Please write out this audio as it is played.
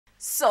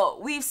So,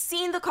 we've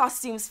seen the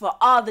costumes for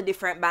all the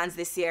different bands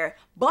this year,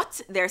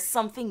 but there's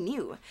something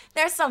new.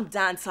 There's some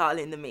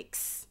dancehall in the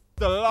mix.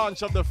 The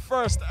launch of the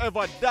first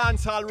ever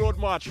dancehall road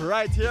march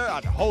right here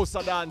at House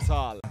of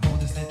Dancehall.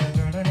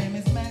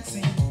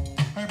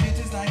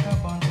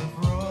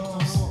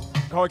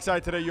 How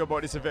excited are you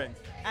about this event?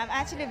 I'm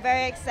actually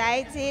very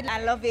excited.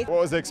 I love it.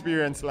 What was the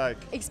experience like?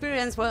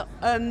 Experience was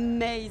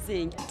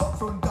amazing.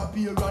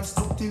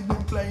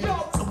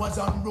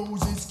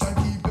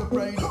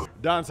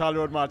 Dancehall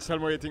road march, tell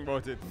me what you think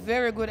about it.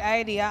 Very good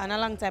idea, and a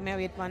long time I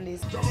wait for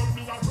this.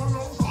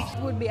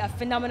 It would be a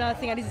phenomenal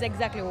thing, and this is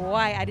exactly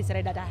why I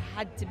decided that I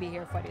had to be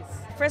here for this.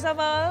 First of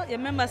all,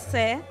 remember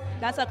say,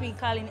 Dancehall Queen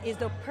Carlene is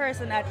the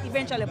person that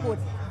eventually put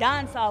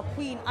Dancehall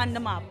Queen on the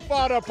map.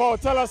 Father Paul,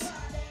 tell us,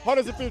 how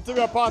does it feel to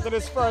be a part of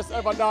this first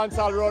ever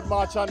dancehall road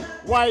march and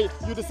why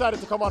you decided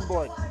to come on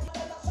board?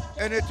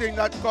 Anything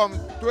that comes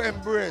to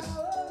embrace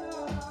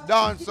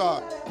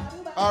dancehall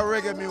or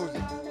reggae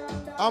music,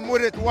 I'm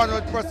with it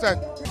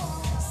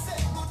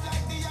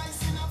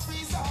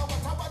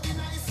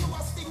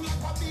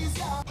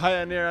 100%.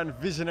 Pioneer and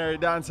visionary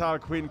dancehall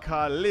queen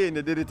Carlene,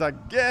 you did it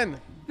again.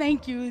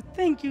 Thank you,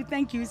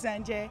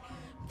 Sanjay.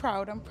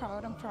 I'm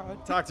proud.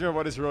 Talk to me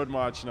about this road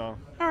march now.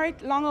 All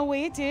right, long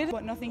awaited,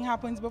 but nothing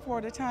happens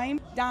before the time.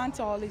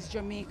 Dancehall is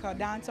Jamaica.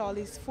 Dancehall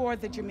is for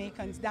the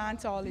Jamaicans.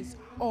 Dancehall is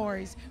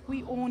ours.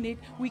 We own it,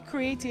 we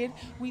create it,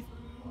 we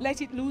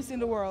let it loose in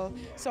the world.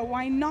 So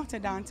why not a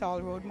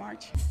dancehall road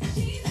march?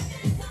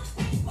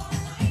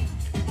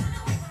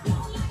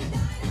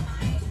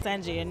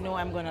 Sanjay, you know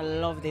I'm gonna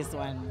love this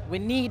one. We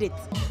need it.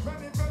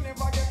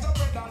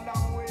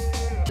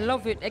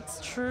 Love it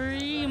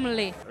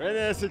extremely.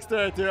 Renee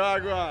 630,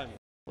 Agwan.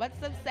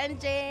 What's up,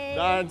 Sanjay?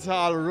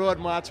 Dancehall road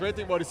march, what do you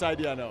think about this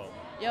idea now?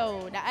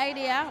 Yo, the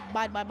idea,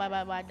 bad.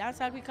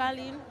 Dancehall Queen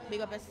Carlene,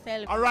 big up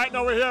yourself. All right,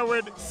 now we're here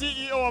with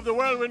CEO of the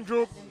Whirlwind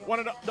Group, one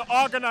of the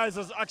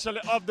organizers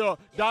actually of the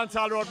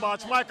Dancehall Road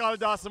March, Michael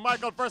Dawson.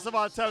 Michael, first of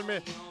all, tell me,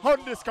 how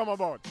did this come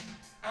about?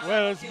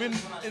 Well, it's been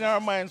in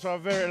our minds for a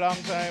very long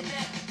time.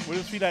 We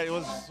just feel that it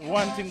was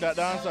one thing that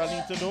dancehall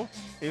needs to do,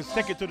 is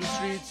take it to the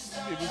streets,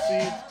 people see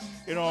it,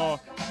 you know,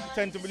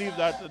 tend to believe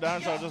that the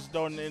dancehall just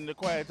done in the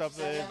quiet of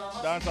the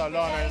dancehall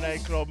lawn or the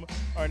nightclub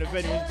or in the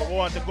venues, but we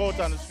want to go out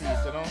on the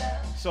streets, you know.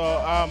 So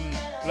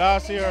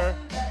last year,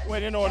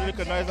 when you know the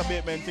little noise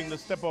abatement thing to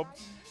step up,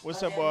 we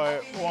said,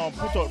 boy, we want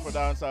to put out for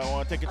dancehall, we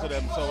want to take it to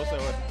them. So we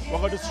said, we'll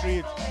go to the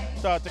street,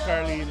 start to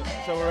Carlene,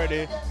 so we're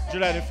ready.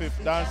 July the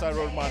 5th, dancehall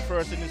road march,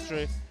 first in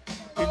history.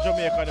 In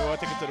Jamaica, and we want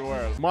to take it to the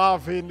world.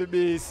 Marvin the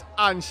Beast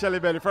and Shelly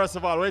Belly, first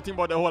of all, what do you think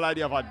about the whole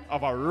idea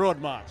of a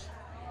road march?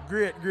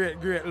 Great.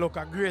 Look,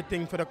 a great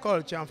thing for the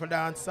culture and for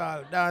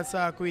dancehall.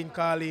 Dancehall Queen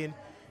Carlene,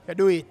 you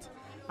do it.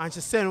 And she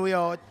send we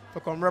out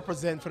to come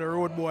represent for the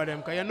road boy them.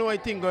 Because you know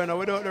what thing going on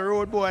without the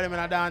road boy them in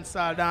a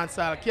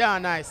dancehall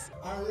can't nice.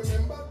 I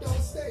remember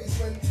those days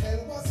when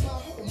hell was my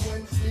home,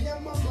 when me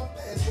and mama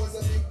bed was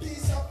a big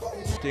piece of home.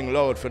 Thing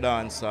loud for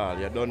dancehall.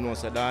 You don't know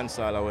so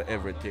dancehall our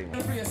everything.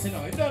 You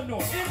don't know.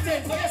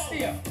 Intent, so you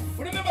stay.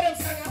 Remember them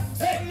singers?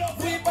 Hey, look,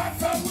 we back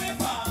from we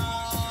back.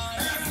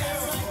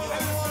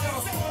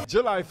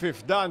 July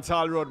 5th,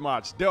 Dancehall Road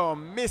March.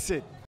 Don't miss it.